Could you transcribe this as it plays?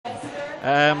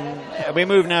We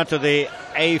move now to the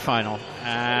A final,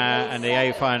 and the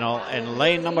A final in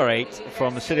lane number 8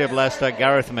 from the City of Leicester,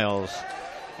 Gareth Mills.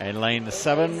 In lane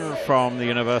 7 from the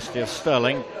University of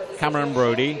Stirling, Cameron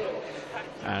Brodie.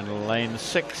 And lane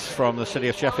 6 from the City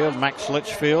of Sheffield, Max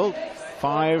Litchfield.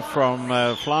 5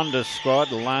 from Flanders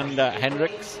squad, Lander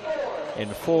Hendricks. In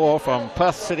 4 from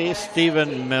Perth City,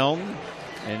 Stephen Milne.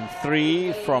 In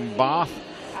 3 from Bath,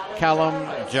 Callum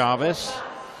Jarvis.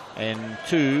 In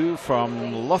 2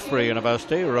 from Loughborough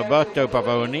University, Roberto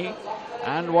Pavoni.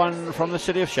 And 1 from the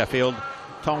City of Sheffield,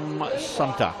 Tom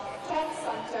Sumter.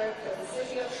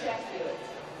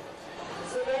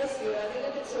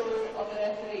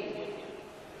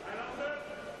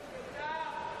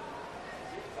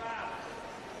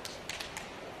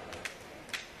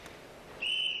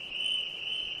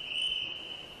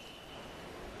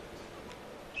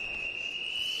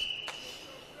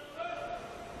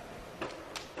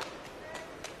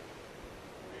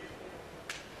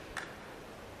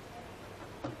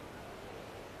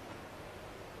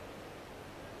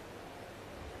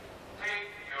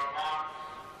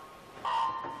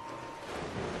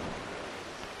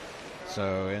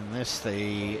 So in this,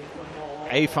 the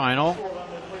A final,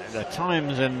 the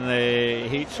times in the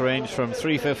heats range from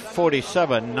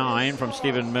 3:47.9 from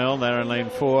Stephen Milne there in lane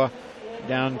 4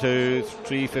 down to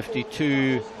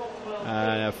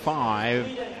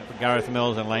 3:52.5 for Gareth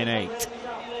Mills in lane 8.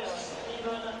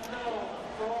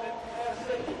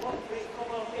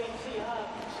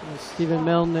 So Stephen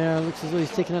Milne there looks as though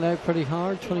he's taking it out pretty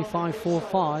hard,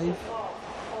 25.45.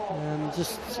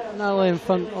 Just narrowly in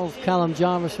front of Callum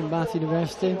Jarvis from Bath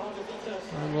University,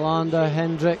 and Lander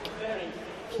Hendrick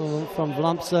from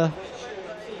Vlaamse.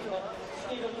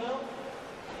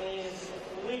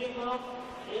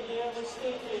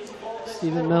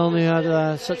 Stephen Milne, who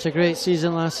had such a great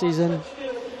season last season,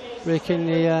 breaking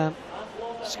the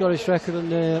Scottish record on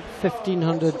the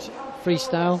 1500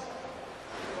 freestyle.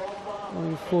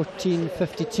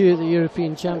 14.52 at the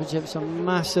European Championships, a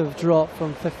massive drop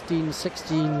from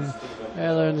 15.16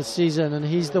 earlier in the season, and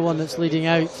he's the one that's leading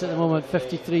out at the moment,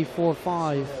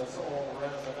 53.45.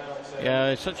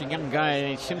 Yeah, he's such a young guy.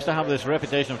 He seems to have this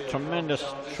reputation of tremendous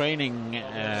training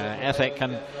ethic,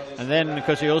 and then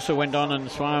because he also went on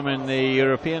and swam in the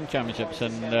European Championships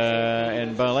and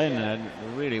in Berlin, and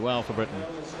really well for Britain.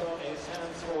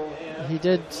 He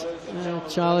did,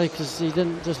 Charlie, because he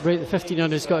didn't just break the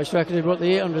 1500 Scottish record, he broke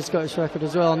the 800 Scottish record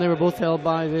as well, and they were both held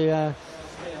by the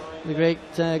great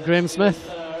Graham Smith,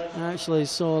 actually.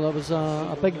 So that was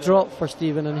a big drop for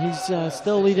Stephen, and he's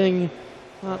still leading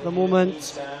at the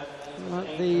moment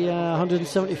at the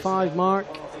 175 mark,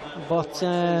 but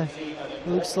it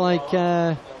looks like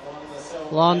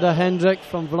Lander Hendrick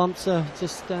from Vlaamse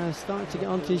just starting to get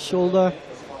onto his shoulder.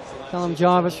 Callum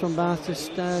Jarvis from Bath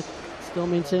just still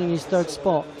maintaining his third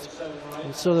spot.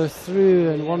 And so they're through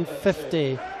in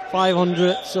 150,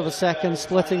 500ths of a second,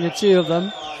 splitting the two of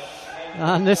them.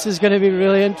 And this is going to be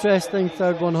really interesting,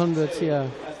 third 100s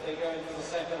here.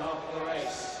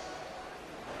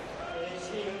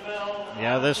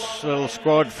 Yeah, this little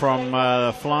squad from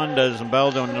Flanders and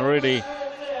Belgium are really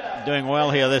doing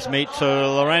well here this meet.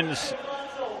 So Lorenz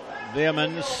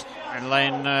Veermans in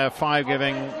lane 5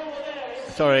 giving,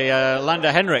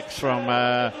 Lander Hendricks from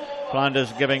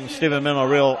Flanders giving Stephen Milne a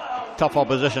real tough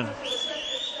opposition.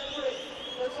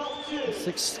 It's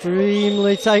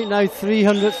extremely tight now,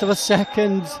 300ths of a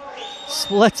second,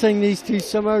 splitting these two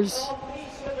swimmers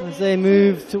as they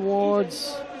move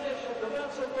towards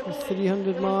the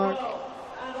 300 mark.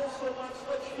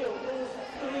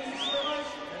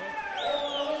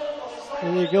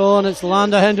 There you go, and it's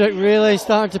Lander Hendrick really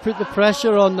starting to put the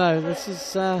pressure on now. This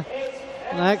is an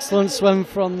excellent swim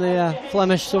from the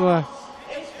Flemish swimmer.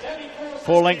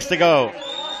 4 lengths to go.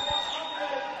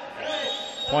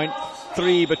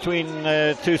 0.3 between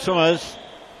two swimmers.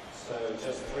 So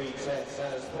just 3 sets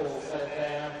as Paul said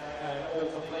there, all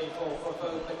complete for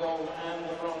both the gold and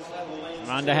the bronze level.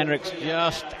 Lander Hendricks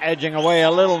just edging away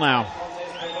a little now.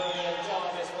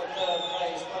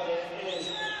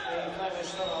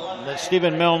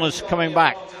 Stephen Milne is coming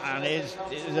back, and it's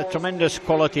a tremendous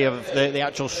quality of the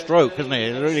actual stroke, isn't it?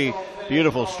 It's a really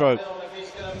beautiful stroke.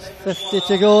 50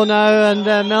 to go now, and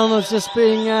Milne is just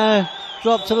being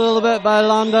dropped a little bit by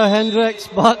Lander Hendricks,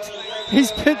 but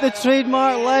he's put the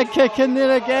trademark leg kick in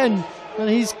there again, and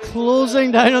he's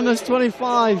closing down on this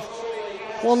 25.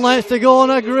 1 length to go,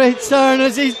 and a great turn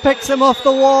as he picks him off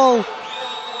the wall,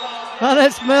 and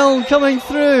it's Milne coming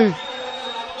through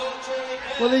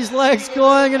with his legs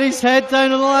going and his head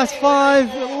down on the last 5.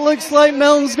 It looks like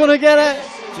Milne's going to get it.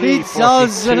 He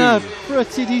does in a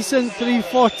pretty decent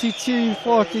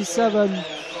 3:42.47.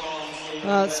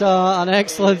 That's an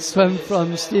excellent swim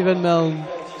from Stephen Milne.